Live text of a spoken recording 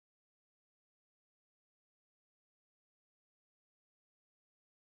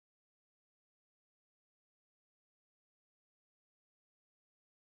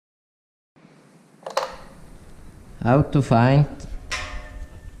How to find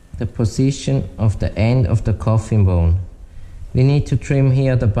the position of the end of the coffin bone. We need to trim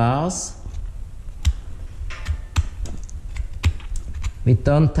here the bars. We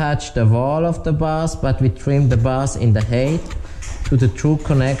don't touch the wall of the bars, but we trim the bars in the height to the true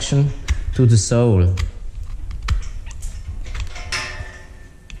connection to the sole.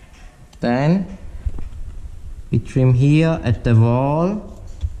 Then we trim here at the wall,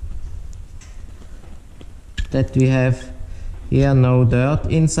 that we have here no dirt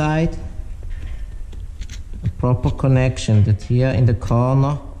inside, a proper connection, that here in the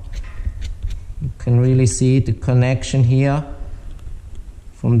corner you can really see the connection here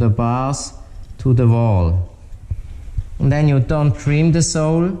from the bars to the wall. And then you don't trim the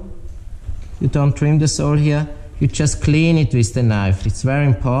sole, here, you just clean it with the knife. It's very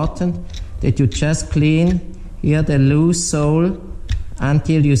important that you just clean here the loose sole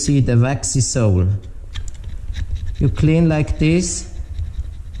until you see the waxy sole. You clean like this,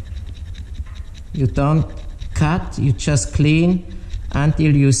 you don't cut, you just clean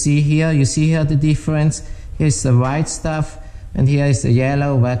until you see here the difference. Here's the white stuff and here is the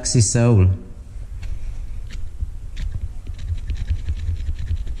yellow waxy sole.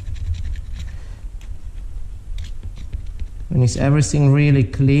 When it's everything really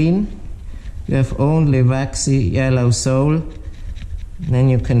clean, you have only waxy yellow sole, then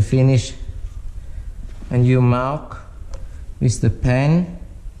you can finish and you mark with the pen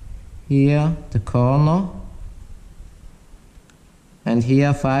here the corner, and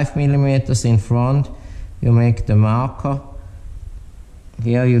here 5 millimeters in front you make the marker.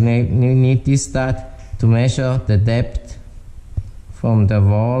 Here you need this dot to measure the depth from the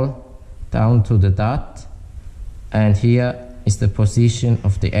wall down to the dot, and here is the position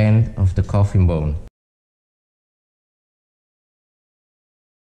of the end of the coffin bone.